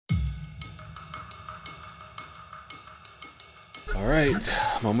All right,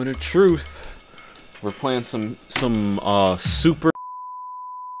 moment of truth. We're playing some super.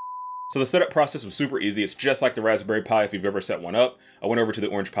 So the setup process was super easy. It's just like the Raspberry Pi if you've ever set one up. I went over to the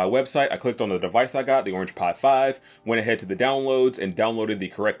Orange Pi website. I clicked on the device I got, the Orange Pi 5, went ahead to the downloads and downloaded the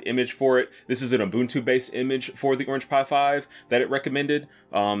correct image for it. This is an Ubuntu-based image for the Orange Pi 5 that it recommended.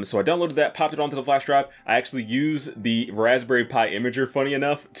 So I downloaded that, popped it onto the flash drive. I actually use the Raspberry Pi imager, funny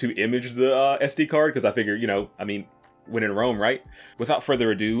enough, to image the SD card because I figure, you know, I mean, when in Rome, right? Without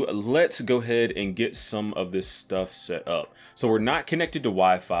further ado, let's go ahead and get some of this stuff set up. So we're not connected to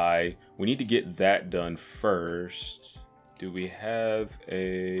Wi-Fi. We need to get that done first. Do we have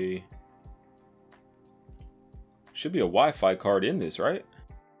a... Should be a Wi-Fi card in this, right?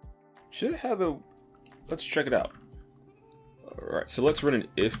 Should have a... Let's check it out. All right, so let's run an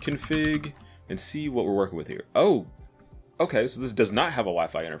ifconfig and see what we're working with here. Oh, okay, so this does not have a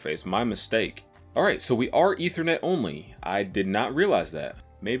Wi-Fi interface. My mistake. All right, so we are Ethernet only. I did not realize that.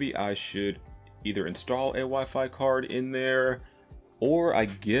 Maybe I should either install a Wi-Fi card in there, or I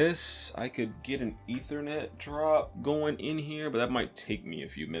guess I could get an Ethernet drop going in here, but that might take me a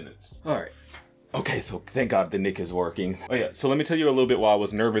few minutes. All right. Okay, so thank God the NIC is working. Oh yeah, so let me tell you a little bit why I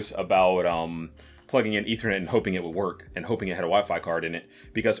was nervous about plugging in Ethernet and hoping it would work and hoping it had a Wi-Fi card in it.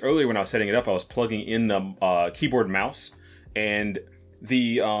 Because earlier when I was setting it up, I was plugging in the keyboard and mouse, and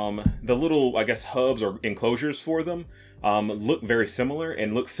the little, I guess, hubs or enclosures for them look very similar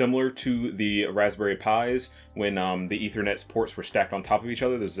and look similar to the Raspberry Pis when the Ethernet's ports were stacked on top of each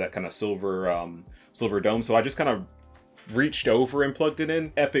other. There's that kind of silver dome. So I just kind of reached over and plugged it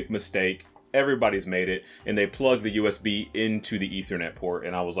in. Epic mistake. Everybody's made it, and they plugged the USB into the Ethernet port,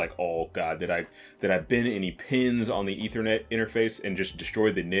 and I was like, oh god, did I bend any pins on the Ethernet interface and just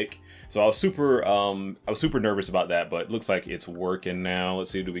destroy the NIC? So I was super nervous about that, but it looks like it's working now.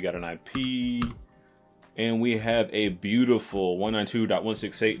 Let's see, do we got an IP? And we have a beautiful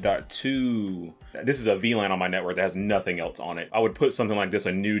 192.168.2. This is a VLAN on my network that has nothing else on it. I would put something like this,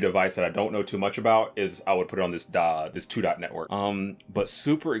 a new device that I don't know too much about, is I would put it on this 2.0 network. But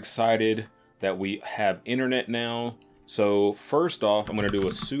super excited that we have internet now. So first off, I'm gonna do a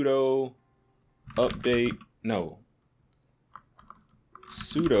sudo update. No.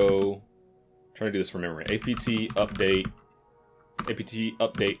 Sudo, trying to do this from memory. apt update,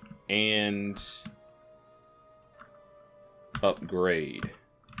 and upgrade.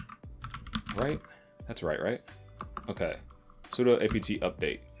 Right? That's right, right? Okay. Sudo apt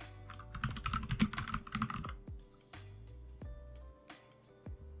update.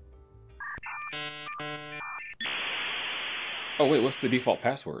 Oh wait, what's the default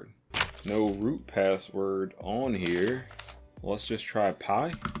password? No root password on here. Let's just try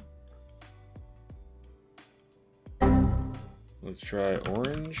Pi. Let's try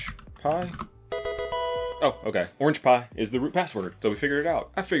Orange Pi. Oh, okay. Orange Pi is the root password, so we figured it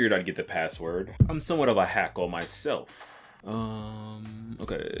out. I figured I'd get the password. I'm somewhat of a hackle myself.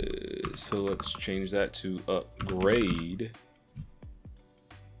 Okay, so let's change that to upgrade.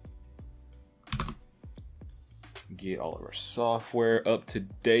 Get all of our software up to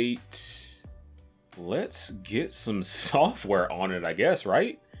date. Let's get some software on it, I guess,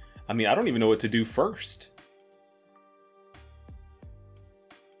 right? I mean, I don't even know what to do first.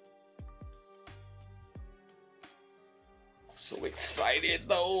 So excited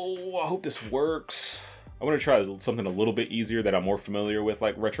though. I hope this works. I want to try something a little bit easier that I'm more familiar with,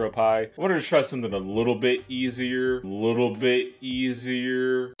 like RetroPie. I wanted to try something a little bit easier.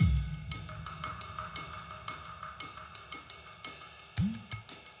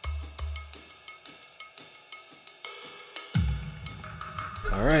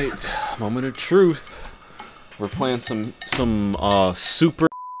 All right, moment of truth. We're playing some super.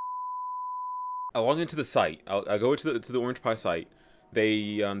 I log into the site. I go to the Orange Pi site.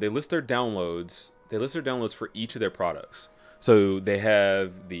 They list their downloads. They list their downloads for each of their products. So they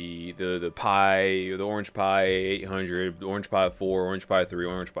have the Pi, the Orange Pi 800, the Orange Pi 4, Orange Pi 3,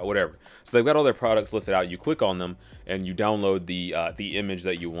 Orange Pi whatever. So they've got all their products listed out. You click on them and you download the image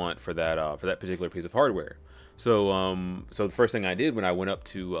that you want for that particular piece of hardware. So so the first thing I did when I went up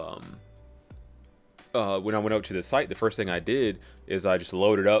to the site, the first thing I did is I just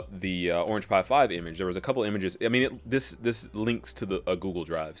loaded up the Orange Pi 5 image. There was a couple images. I mean, this links to a Google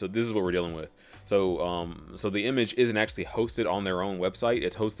Drive, so this is what we're dealing with. So so the image isn't actually hosted on their own website;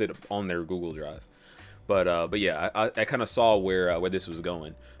 it's hosted on their Google Drive. But yeah, I kind of saw where this was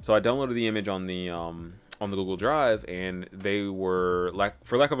going. So I downloaded the image on the Google Drive, and they were,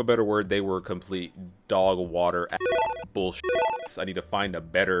 for lack of a better word, they were complete dog water bullshit. I need to find a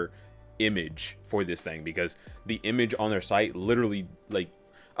better image for this thing, because the image on their site literally, like,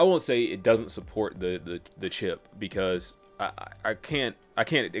 I won't say it doesn't support the chip, because I can't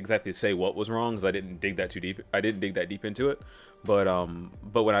exactly say what was wrong because I didn't dig that too deep. I didn't dig that deep into it. But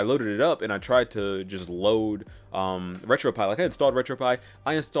when I loaded it up and I tried to just load RetroPie, like I installed RetroPie,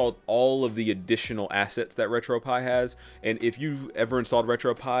 I installed all of the additional assets that RetroPie has. And if you ever installed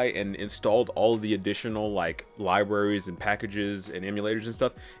RetroPie and installed all of the additional like libraries and packages and emulators and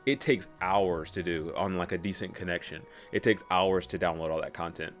stuff, it takes hours to do on like a decent connection. It takes hours to download all that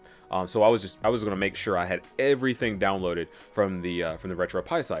content. So I was gonna make sure I had everything downloaded from the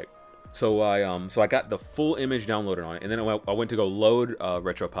RetroPie site. So I got the full image downloaded on it, and then I went to go load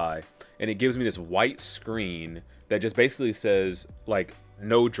RetroPie, and it gives me this white screen that just basically says like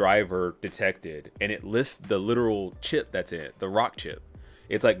no driver detected, and it lists the literal chip that's in it, the rock chip.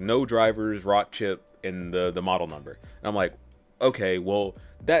 It's like no drivers, rock chip, and the model number. And I'm like, okay, well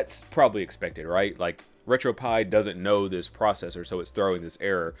that's probably expected, right? Like RetroPie doesn't know this processor, so it's throwing this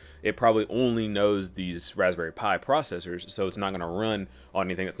error. It probably only knows these Raspberry Pi processors, so it's not going to run on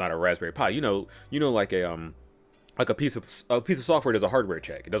anything that's not a Raspberry Pi. You know, like a piece of software does a hardware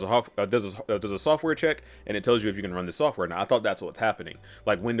check. It does a software check, and it tells you if you can run the software. Now, I thought that's what's happening.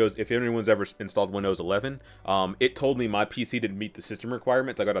 Like Windows, if anyone's ever installed Windows 11, it told me my PC didn't meet the system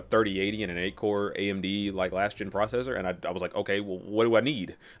requirements. I got a 3080 and an 8-core AMD like last gen processor, and I was like, okay, well, what do I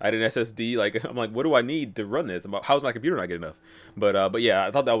need? I had an SSD. Like I'm like, what do I need to run this? How's my computer not good enough? But yeah,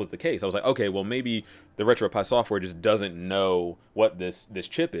 I thought that was the case. I was like, okay, well maybe the RetroPie software just doesn't know what this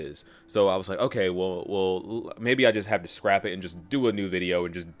chip is. So I was like, okay, well maybe I just have to scrap it and just do a new video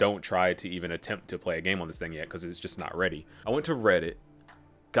and just don't try to even attempt to play a game on this thing yet because it's just not ready. I went to Reddit,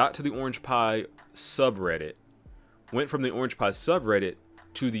 got to the Orange Pi subreddit, went from the Orange Pi subreddit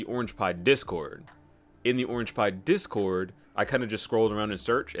to the Orange Pi Discord. In the Orange Pi Discord, I kind of just scrolled around and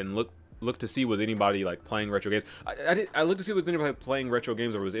searched and looked to see was anybody like playing retro games. I looked to see was anybody playing retro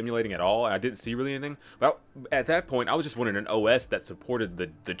games or was emulating at all, and I didn't see really anything. But at that point, I was just wanting an OS that supported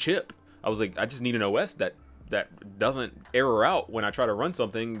the chip. I was like, I just need an OS that doesn't error out when I try to run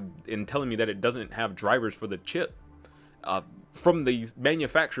something and telling me that it doesn't have drivers for the chip from the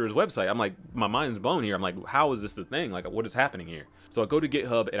manufacturer's website. I'm like, my mind's blown here. I'm like, how is this the thing? Like, what is happening here? So I go to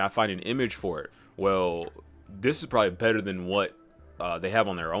GitHub and I find an image for it. Well, this is probably better than what they have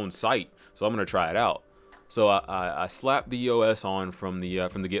on their own site, so I'm gonna try it out. So I slap the OS on from the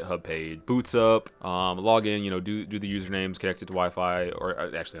GitHub page, boots up, log in, you know, do the usernames, connect it to Wi-Fi,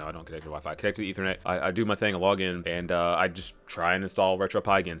 or actually no, I don't connect to Wi-Fi, connect to Ethernet. I do my thing, I log in, and I just try and install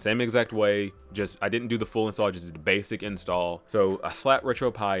RetroPie again, same exact way. Just I didn't do the full install, just did the basic install. So I slapped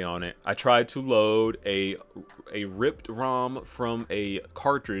RetroPie on it. I tried to load a ripped ROM from a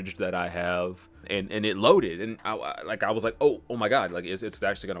cartridge that I have. And it loaded, and I was like, oh my god, like it's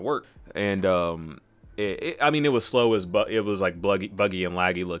actually gonna work. And I mean, it was slow as but it was like buggy and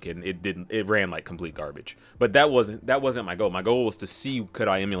laggy looking. It ran like complete garbage. But that wasn't my goal. My goal was to see could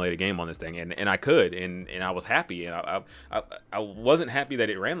I emulate a game on this thing, and I could, and I was happy. And I wasn't happy that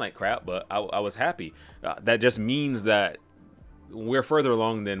it ran like crap, but I was happy. That just means that we're further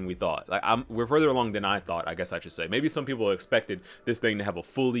along than we thought. Like we're further along than I thought, I guess I should say. Maybe some people expected this thing to have a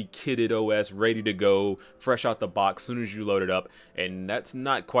fully kitted OS ready to go, fresh out the box, soon as you load it up, and that's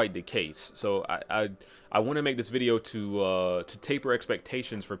not quite the case. So I want to make this video to taper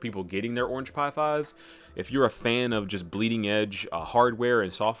expectations for people getting their Orange Pi 5s. If you're a fan of just bleeding edge hardware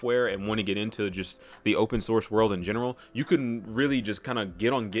and software and want to get into just the open source world in general, you can really just kind of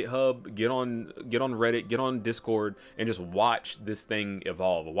get on GitHub, get on Reddit, get on Discord, and just watch this thing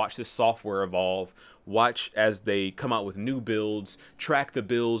evolve. Watch this software evolve. Watch as they come out with new builds, track the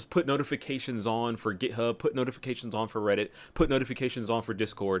builds, put notifications on for GitHub, put notifications on for Reddit, put notifications on for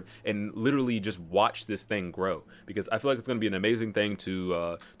Discord, and literally just watch this thing grow. Because I feel like it's going to be an amazing thing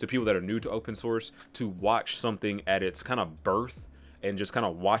to people that are new to open source, to watch something at its kind of birth and just kind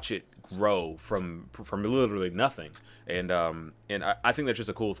of watch it grow from literally nothing. And I think that's just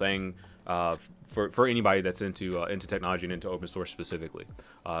a cool thing for anybody that's into technology and into open source specifically.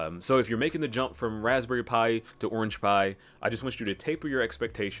 So if you're making the jump from Raspberry Pi to Orange Pi, I just want you to taper your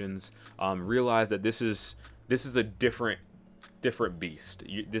expectations. Realize that this is a different beast.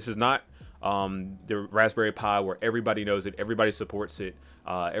 This is not the Raspberry Pi where everybody knows it, everybody supports it,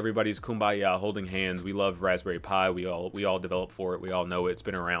 everybody's kumbaya holding hands. We love Raspberry Pi. We all developed for it. We all know it. It's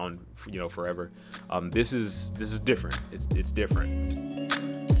been around, you know, forever. This is different. It's different.